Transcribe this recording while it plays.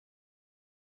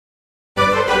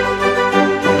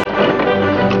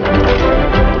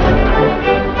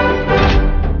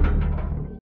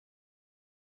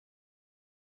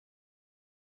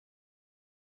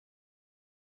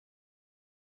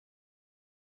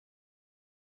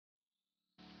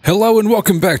Hello and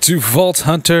welcome back to Vault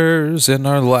Hunters. In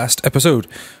our last episode,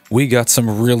 we got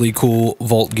some really cool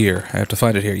vault gear. I have to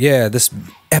find it here. Yeah, this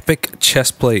epic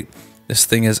chest plate. This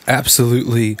thing is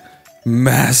absolutely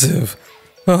massive.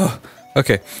 Oh,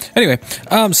 okay. Anyway,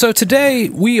 so today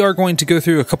we are going to go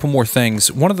through a couple more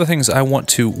things. One of the things I want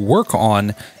to work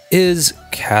on is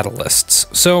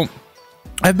catalysts. So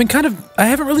I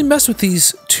haven't really messed with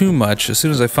these too much. As soon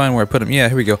as I find where I put them, yeah,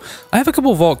 here we go. I have a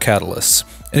couple vault catalysts.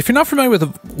 And if you're not familiar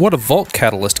with what a vault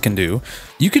catalyst can do,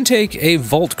 you can take a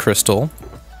vault crystal,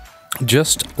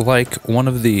 just like one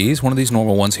of these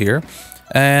normal ones here,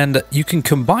 and you can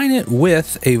combine it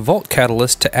with a vault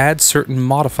catalyst to add certain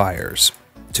modifiers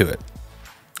to it.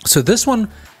 So this one,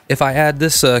 if I add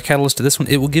this catalyst to this one,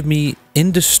 it will give me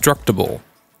indestructible,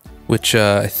 which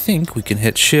I think we can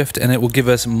hit shift and it will give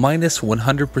us minus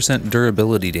 100%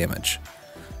 durability damage.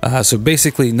 So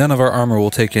basically none of our armor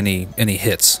will take any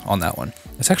hits on that one.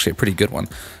 It's actually a pretty good one.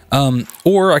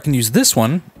 Or I can use this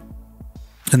one,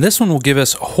 and this one will give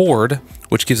us Horde,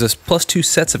 which gives us +2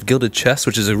 sets of gilded chests,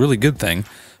 which is a really good thing,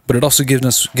 but it also gives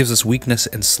us weakness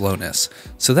and slowness.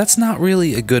 So that's not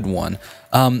really a good one.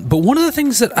 But one of the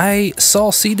things that I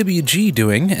saw CWG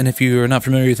doing, and if you're not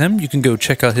familiar with him, you can go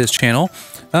check out his channel.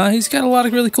 He's got a lot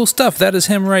of really cool stuff. That is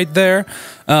him right there.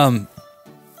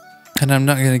 And I'm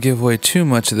not going to give away too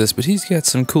much of this, but he's got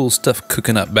some cool stuff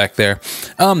cooking up back there.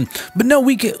 But no,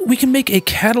 we can make a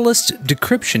catalyst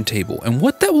decryption table. And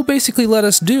what that will basically let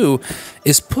us do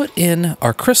is put in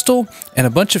our crystal and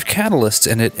a bunch of catalysts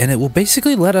in it, and it will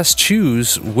basically let us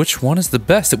choose which one is the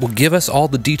best. It will give us all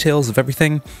the details of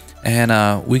everything,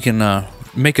 and we can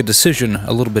make a decision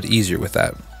a little bit easier with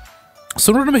that.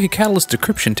 So in order to make a catalyst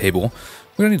decryption table,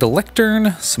 we're going to need a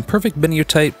lectern, some perfect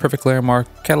beniotite, perfect larimar,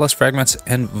 catalyst fragments,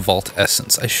 and vault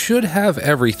essence. I should have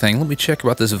everything. Let me check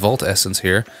about this vault essence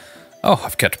here. Oh,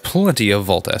 I've got plenty of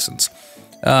vault essence.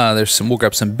 We'll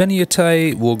grab some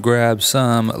beniotite, we'll grab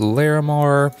some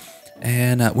larimar,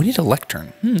 and we need a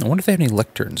lectern. I wonder if they have any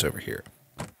lecterns over here.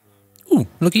 Ooh,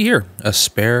 looky here, a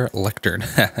spare lectern.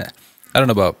 I don't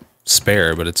know about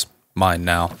spare, but it's mine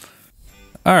now.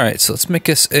 Alright, so let's make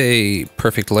us a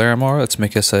perfect larimar, let's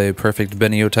make us a perfect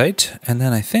beniotite, and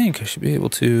then I think I should be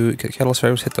able to get catalyst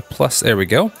fragments, hit the plus, there we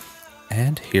go.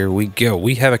 And here we go,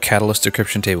 we have a catalyst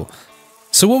decryption table.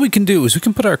 So what we can do is we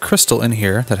can put our crystal in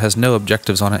here that has no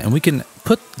objectives on it, and we can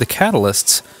put the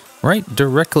catalysts right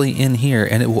directly in here,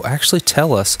 and it will actually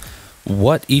tell us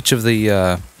what each of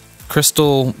the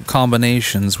crystal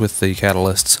combinations with the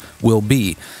catalysts will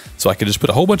be. So I could just put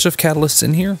a whole bunch of catalysts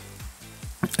in here,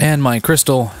 and my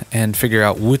crystal, and figure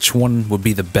out which one would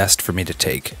be the best for me to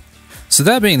take. So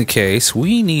that being the case,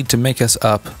 we need to make us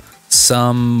up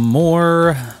some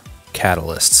more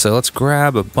catalysts. So let's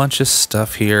grab a bunch of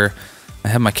stuff here. I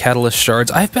have my catalyst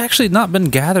shards. I've actually not been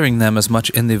gathering them as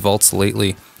much in the vaults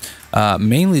lately,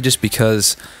 mainly just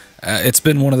because it's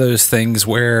been one of those things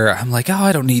where I'm like, oh,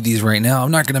 I don't need these right now,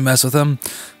 I'm not going to mess with them.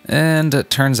 And it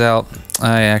turns out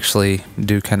I actually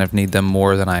do kind of need them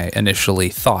more than I initially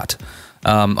thought.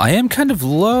 I am kind of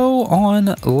low on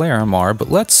larimar,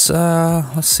 but let's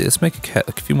see. Let's make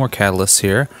a few more catalysts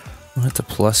here. We'll hit the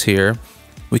plus here.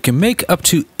 We can make up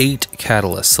to 8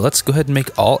 catalysts. So let's go ahead and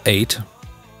make all 8.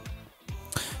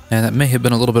 And that may have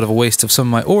been a little bit of a waste of some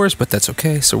of my ores, but that's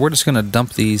okay. So we're just going to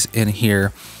dump these in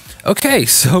here. Okay,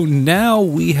 so now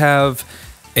we have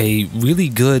a really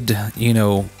good,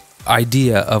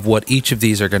 idea of what each of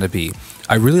these are going to be.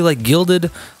 I really like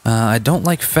gilded. I don't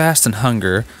like fast and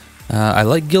hunger. I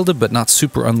like gilded, but not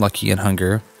super unlucky in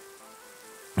hunger.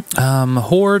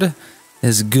 Horde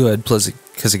is good, because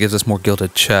it gives us more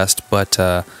gilded chest, but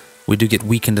we do get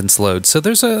weakened and slowed. So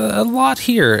there's a lot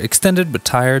here. Extended, but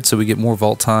tired, so we get more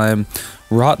vault time.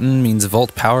 Rotten means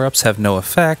vault power-ups have no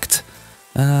effect.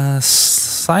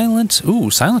 Silent, ooh,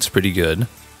 silent's pretty good.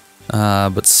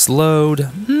 But slowed,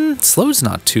 slowed's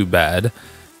not too bad.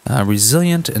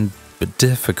 Resilient and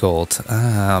difficult,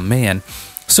 man.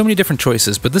 So many different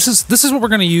choices, but this is what we're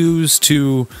going to use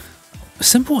to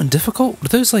simple and difficult. Are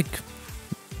those like,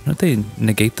 don't they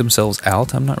negate themselves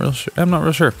out? I'm not real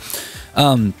sure.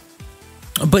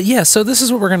 But yeah, so this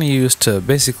is what we're going to use to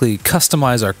basically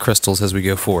customize our crystals as we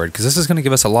go forward, because this is going to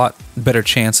give us a lot better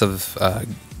chance of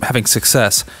having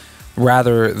success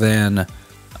rather than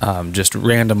just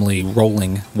randomly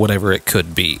rolling whatever it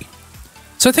could be.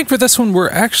 So I think for this one, we're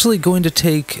actually going to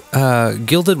take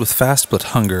gilded with fast but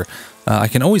hunger. I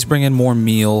can always bring in more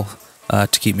meal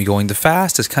to keep me going. The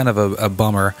fast is kind of a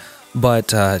bummer, but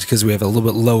because we have a little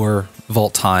bit lower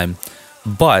vault time.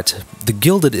 But the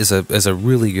gilded is a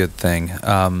really good thing.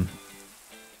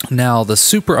 Now the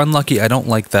super unlucky, I don't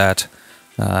like that.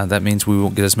 That means we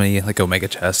won't get as many like Omega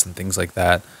chests and things like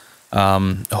that.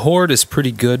 Horde is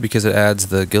pretty good because it adds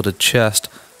the gilded chest,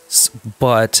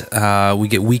 but we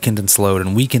get weakened and slowed,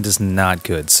 and weakened is not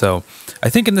good. So I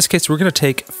think in this case we're going to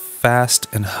take fast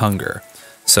and hunger.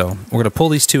 So we're going to pull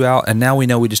these two out, and now we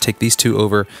know we just take these two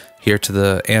over here to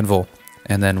the anvil,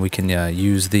 and then we can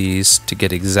use these to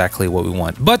get exactly what we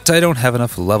want. But I don't have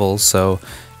enough levels, so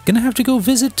going to have to go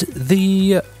visit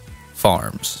the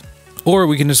farms. Or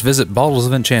we can just visit Bottles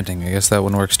of Enchanting. I guess that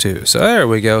one works too. So there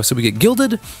we go. So we get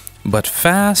gilded, but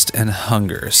fast and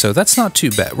hunger. So that's not too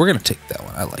bad. We're going to take that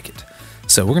one. I like it.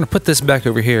 So we're going to put this back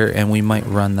over here, and we might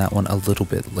run that one a little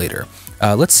bit later.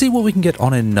 Let's see what we can get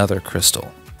on another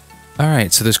crystal.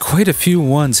 Alright, so there's quite a few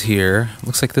ones here.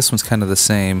 Looks like this one's kind of the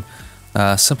same.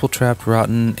 Simple, trapped,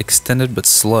 rotten, extended but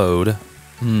slowed.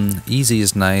 Easy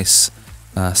is nice.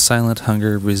 Silent,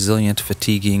 hunger, resilient,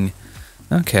 fatiguing.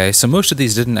 Okay, so most of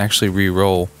these didn't actually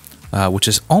re-roll, which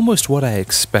is almost what I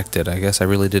expected. I guess I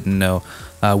really didn't know.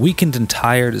 Weakened and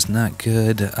tired is not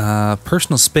good.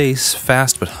 Personal space,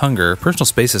 fast but hunger. Personal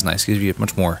space is nice, gives you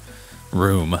much more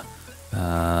room.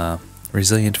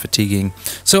 Resilient, fatiguing.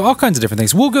 So all kinds of different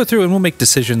things. We'll go through and we'll make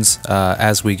decisions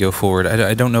as we go forward.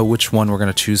 I don't know which one we're going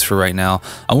to choose for right now.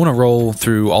 I want to roll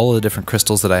through all of the different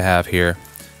crystals that I have here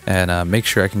and make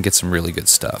sure I can get some really good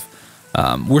stuff.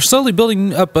 We're slowly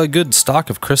building up a good stock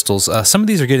of crystals. Some of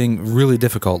these are getting really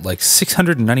difficult, like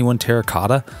 691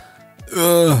 terracotta.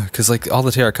 Because like all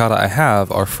the terracotta I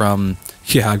have are from...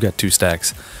 Yeah, I've got 2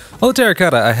 stacks. All the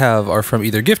terracotta I have are from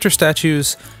either gifter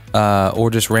statues or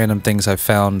just random things I've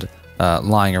found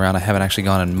lying around. I haven't actually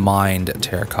gone and mined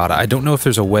terracotta. I don't know if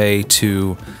there's a way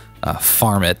to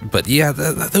farm it, but yeah,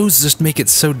 those just make it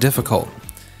so difficult.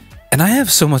 And I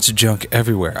have so much junk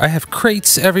everywhere. I have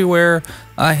crates everywhere.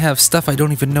 I have stuff I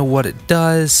don't even know what it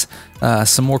does.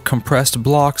 Some more compressed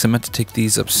blocks. I meant to take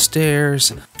these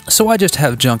upstairs. So I just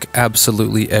have junk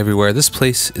absolutely everywhere. This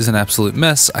place is an absolute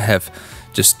mess. I have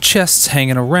just chests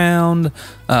hanging around,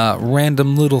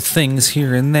 random little things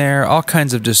here and there, all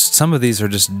kinds of just, some of these are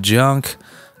just junk.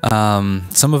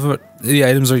 Some of the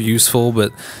items are useful,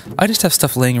 but I just have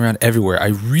stuff laying around everywhere. I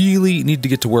really need to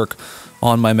get to work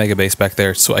on my mega base back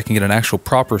there so I can get an actual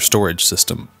proper storage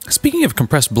system. Speaking of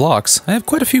compressed blocks, I have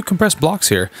quite a few compressed blocks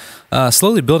here.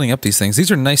 Slowly building up these things. These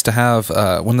are nice to have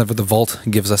whenever the vault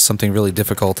gives us something really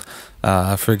difficult.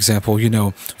 For example, you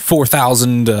know,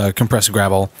 4,000 compressed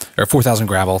gravel, or 4,000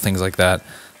 gravel, things like that.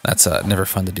 That's never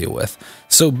fun to deal with.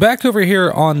 So back over here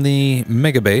on the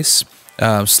mega base,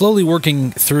 slowly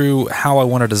working through how I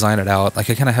want to design it out.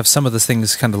 Like I kind of have some of the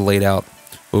things kind of laid out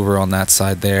over on that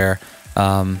side there.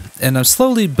 And I'm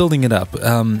slowly building it up.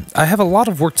 I have a lot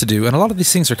of work to do, and a lot of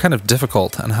these things are kind of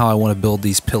difficult on how I want to build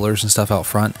these pillars and stuff out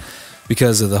front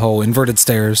because of the whole inverted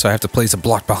stairs, so I have to place a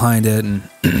block behind it, and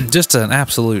just an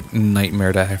absolute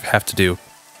nightmare to have to do.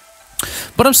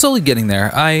 But I'm slowly getting there.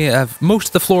 I have most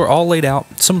of the floor all laid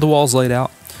out, some of the walls laid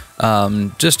out.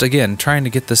 Just, again, trying to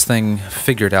get this thing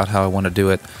figured out how I want to do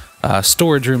it.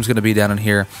 Storage room's going to be down in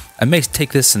here. I may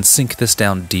take this and sink this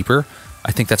down deeper.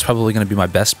 I think that's probably going to be my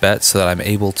best bet so that I'm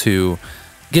able to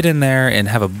get in there and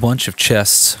have a bunch of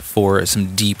chests for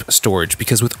some deep storage.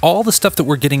 Because with all the stuff that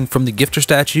we're getting from the gifter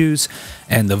statues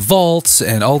and the vaults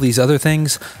and all these other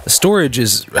things, the storage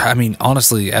is, I mean,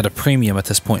 honestly, at a premium at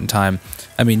this point in time.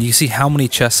 I mean, you see how many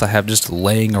chests I have just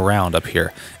laying around up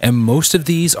here. And most of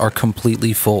these are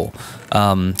completely full.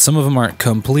 Some of them aren't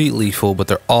completely full, but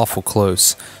they're awful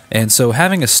close. And so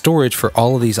having a storage for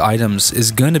all of these items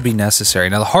is going to be necessary.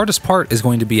 Now, the hardest part is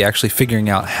going to be actually figuring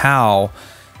out how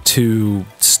to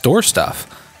store stuff.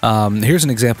 Here's an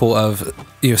example of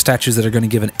statues that are going to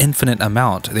give an infinite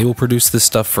amount. They will produce this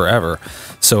stuff forever.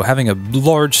 So having a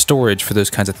large storage for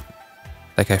those kinds of...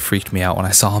 That guy freaked me out when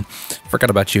I saw him. Forgot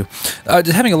about you.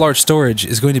 Having a large storage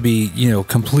is going to be,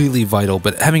 completely vital,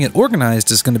 but having it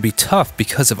organized is going to be tough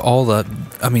because of all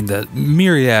the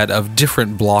myriad of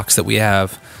different blocks that we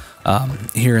have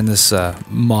here in this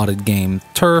modded game.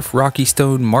 Turf, rocky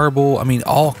stone, marble,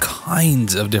 all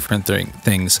kinds of different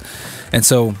things. And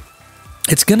so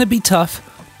it's going to be tough,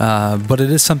 but it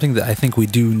is something that I think we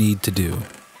do need to do.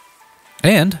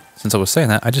 And, since I was saying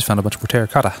that, I just found a bunch more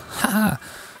terracotta. Ha!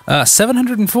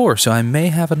 704, so I may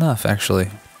have enough, actually.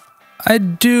 I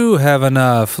do have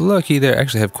enough. Looky there. I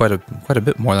actually have quite a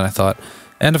bit more than I thought.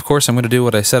 And of course, I'm going to do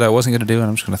what I said I wasn't going to do, and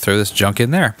I'm just going to throw this junk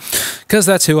in there. Because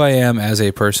that's who I am as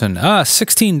a person.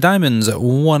 16 diamonds,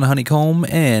 1 honeycomb,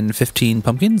 and 15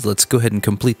 pumpkins. Let's go ahead and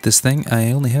complete this thing.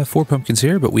 I only have 4 pumpkins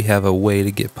here, but we have a way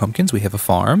to get pumpkins. We have a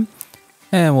farm.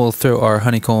 And we'll throw our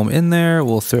honeycomb in there.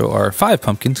 We'll throw our 5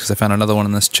 pumpkins, because I found another one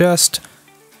in this chest.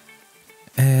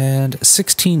 and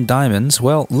 16 diamonds.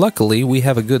 Well, luckily we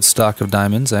have a good stock of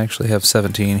diamonds. I actually have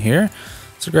 17 here.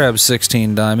 So grab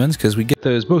 16 diamonds because we get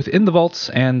those both in the vaults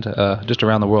and just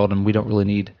around the world, and we don't really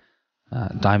need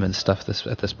diamond stuff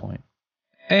at this point.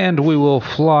 And we will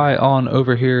fly on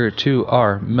over here to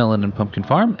our melon and pumpkin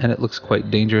farm, and it looks quite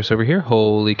dangerous over here.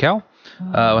 Holy cow.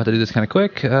 We'll have to do this kind of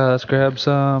quick. Let's grab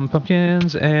some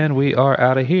pumpkins, and we are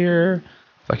out of here.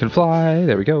 If I can fly,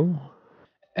 there we go.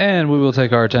 And we will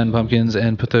take our 10 pumpkins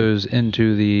and put those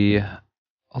into the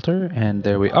altar, and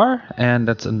there we are. And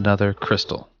that's another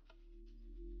crystal.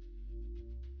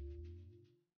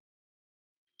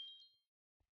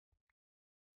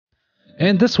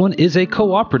 And this one is a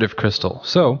cooperative crystal.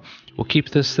 So we'll keep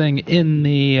this thing in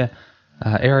the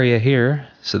area here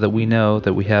so that we know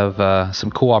that we have some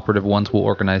cooperative ones. We'll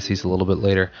organize these a little bit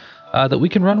later that we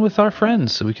can run with our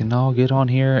friends. So we can all get on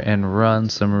here and run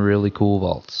some really cool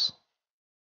vaults.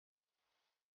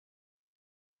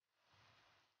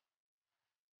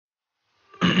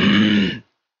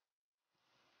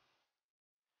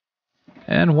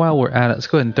 And while we're at it, let's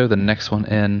go ahead and throw the next one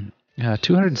in.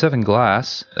 207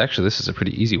 glass. Actually, this is a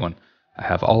pretty easy one. I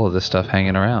have all of this stuff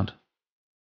hanging around.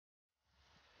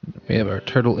 We have our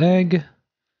turtle egg.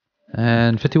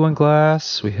 And 51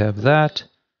 glass. We have that.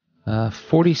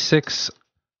 46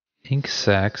 ink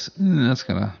sacks. That's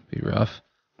going to be rough.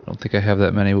 I don't think I have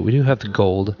that many, but we do have the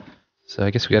gold. So I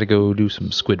guess we got to go do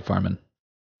some squid farming.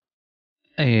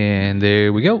 And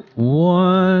there we go.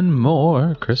 One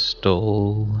more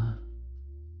crystal.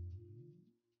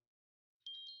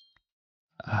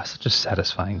 Such a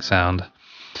satisfying sound.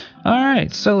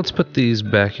 Alright, so let's put these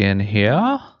back in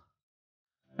here.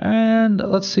 And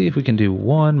let's see if we can do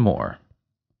one more.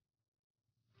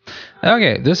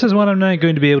 Okay, this is what I'm not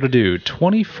going to be able to do.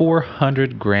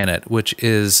 2400 granite, which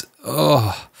is,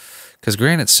 because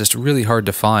granite's just really hard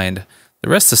to find. The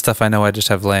rest of the stuff I know I just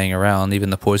have laying around, even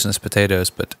the poisonous potatoes,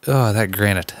 but that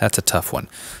granite, that's a tough one.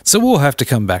 So we'll have to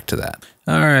come back to that.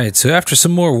 Alright, so after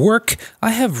some more work,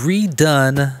 I have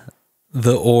redone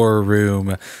the ore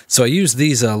room. So I used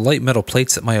these light metal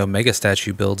plates that my Omega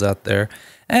statue builds out there.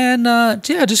 And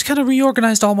yeah, just kind of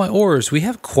reorganized all my ores. We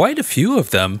have quite a few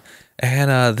of them.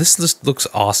 And this just looks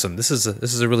awesome. This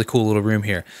is a really cool little room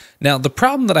here. Now, the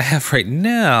problem that I have right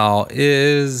now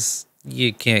is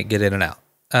you can't get in and out.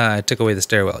 I took away the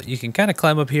stairwell. You can kind of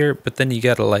climb up here, but then you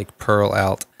gotta like pearl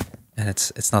out. And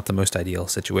it's not the most ideal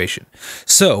situation.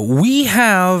 So we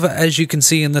have, as you can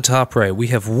see in the top right, we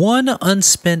have one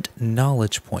unspent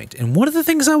knowledge point. And one of the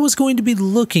things I was going to be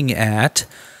looking at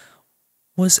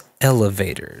was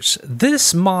elevators.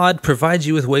 This mod provides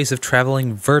you with ways of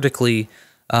traveling vertically.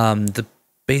 The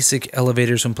basic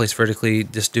elevators when placed vertically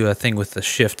just do a thing with the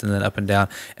shift and then up and down.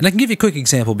 And I can give you a quick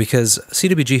example because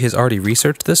CWG has already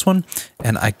researched this one,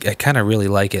 and I kind of really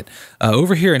like it.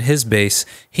 Over here in his base,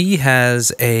 he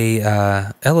has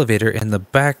a elevator in the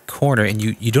back corner, and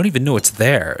you don't even know it's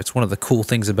there. It's one of the cool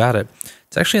things about it.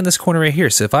 It's actually in this corner right here.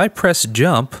 So if I press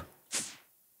jump,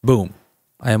 boom,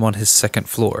 I am on his second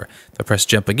floor. If I press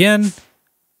jump again,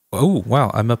 oh, wow,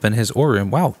 I'm up in his ore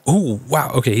room. Wow. Oh,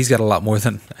 wow. Okay, he's got a lot more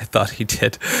than I thought he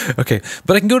did. Okay,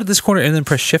 but I can go to this corner and then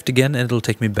press shift again, and it'll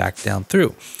take me back down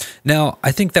through. Now,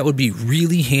 I think that would be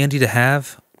really handy to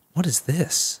have. What is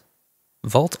this?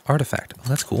 Vault artifact. Oh,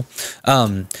 that's cool.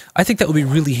 I think that would be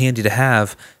really handy to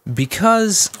have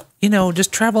because, you know,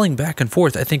 just traveling back and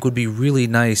forth, I think would be really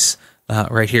nice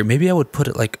right here. Maybe I would put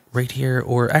it like right here,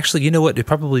 or actually, you know what? It'd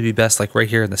probably be best like right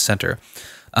here in the center.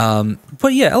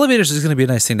 But yeah, elevators is going to be a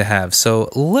nice thing to have. So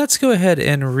let's go ahead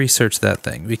and research that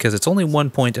thing because it's only 1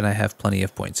 point and I have plenty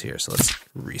of points here. So let's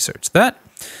research that.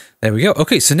 There we go.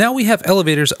 Okay, so now we have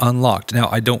elevators unlocked. Now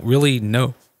I don't really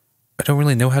know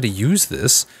how to use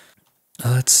this.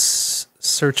 Let's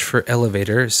search for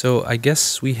elevator. So I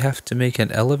guess we have to make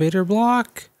an elevator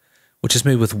block, which is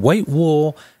made with white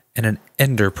wool and an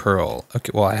ender pearl.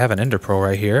 Okay, well, I have an ender pearl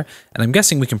right here, and I'm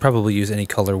guessing we can probably use any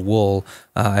color wool.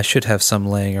 I should have some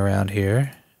laying around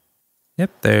here.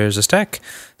 Yep, there's a stack.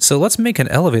 So let's make an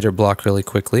elevator block really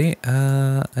quickly,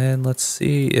 and let's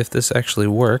see if this actually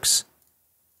works.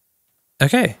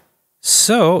 Okay,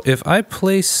 so if I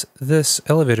place this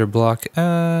elevator block, do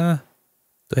I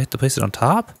have to place it on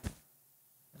top?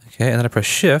 Okay, and then I press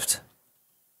shift.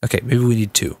 Okay, maybe we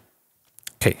need 2.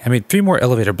 Okay, I made 3 more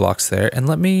elevator blocks there, and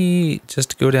let me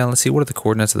just go down. Let's see, what are the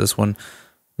coordinates of this one?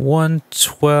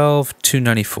 112,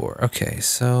 294. Okay,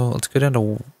 so let's go down to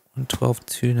 112,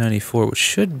 294, which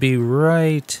should be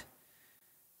right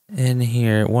in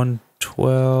here.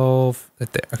 112,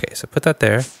 right there. Okay, so put that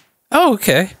there. Oh,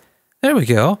 okay, there we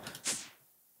go.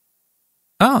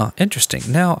 Ah, interesting.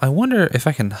 Now, I wonder if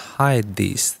I can hide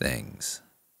these things.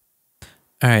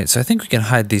 All right, so I think we can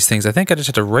hide these things. I think I just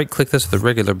have to right-click this with a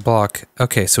regular block.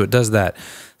 Okay, so it does that.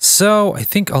 So I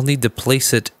think I'll need to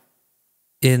place it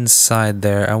inside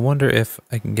there. I wonder if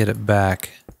I can get it back.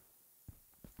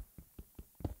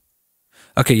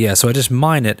 Okay, yeah, so I just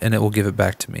mine it and it will give it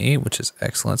back to me, which is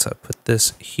excellent. So I put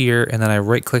this here and then I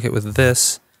right-click it with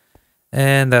this,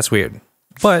 and that's weird.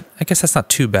 But I guess that's not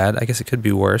too bad. I guess it could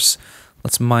be worse.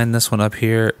 Let's mine this one up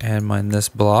here and mine this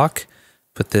block.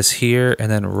 Put this here and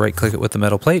then right click it with the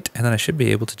metal plate, and then I should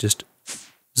be able to just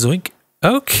zoink.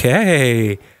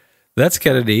 Okay, that's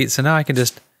kind of neat. So now I can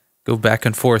just go back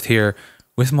and forth here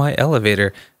with my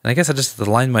elevator. And I guess I just have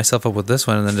to line myself up with this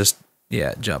one and then just,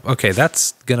 yeah, jump. Okay,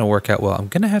 that's gonna work out well. I'm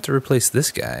gonna have to replace this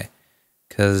guy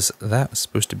because that was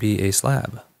supposed to be a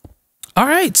slab. All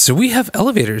right, so we have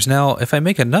elevators. Now, if I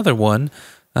make another one,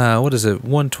 what is it,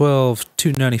 112,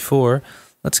 294,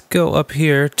 let's go up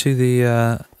here to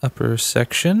the upper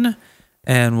section,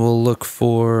 and we'll look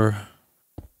for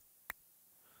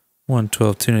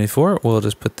 112, 294. We'll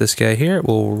just put this guy here.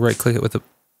 We'll right-click it with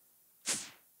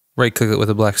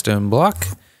a blackstone block.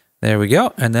 There we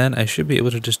go, and then I should be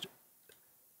able to just,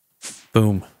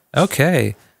 boom.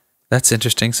 Okay, that's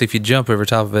interesting. So if you jump over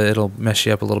top of it, it'll mess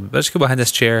you up a little bit. But just go behind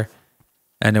this chair.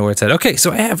 I know where it's at. Okay,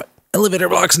 so I have elevator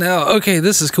blocks now. Okay,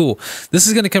 this is cool. This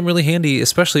is going to come really handy,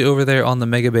 especially over there on the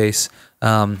mega base,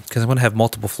 because I'm going to have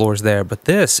multiple floors there. But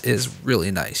this is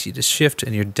really nice. You just shift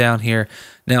and you're down here.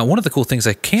 Now, one of the cool things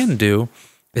I can do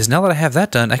is now that I have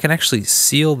that done, I can actually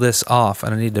seal this off.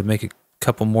 And I need to make a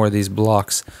couple more of these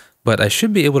blocks. But I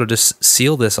should be able to just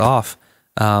seal this off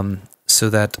so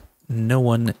that no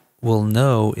one will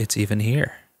know it's even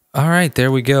here. All right,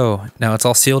 there we go. Now it's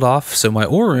all sealed off, so my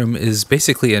ore room is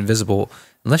basically invisible.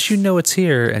 Unless you know it's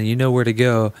here and you know where to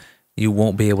go, you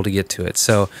won't be able to get to it.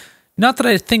 So, not that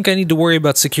I think I need to worry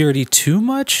about security too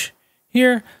much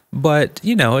here, but,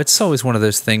 you know, it's always one of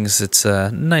those things that's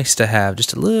nice to have,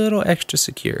 just a little extra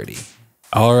security.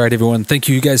 All right, everyone, thank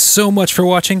you guys so much for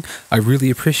watching. I really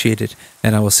appreciate it,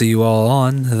 and I will see you all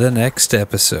on the next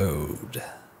episode.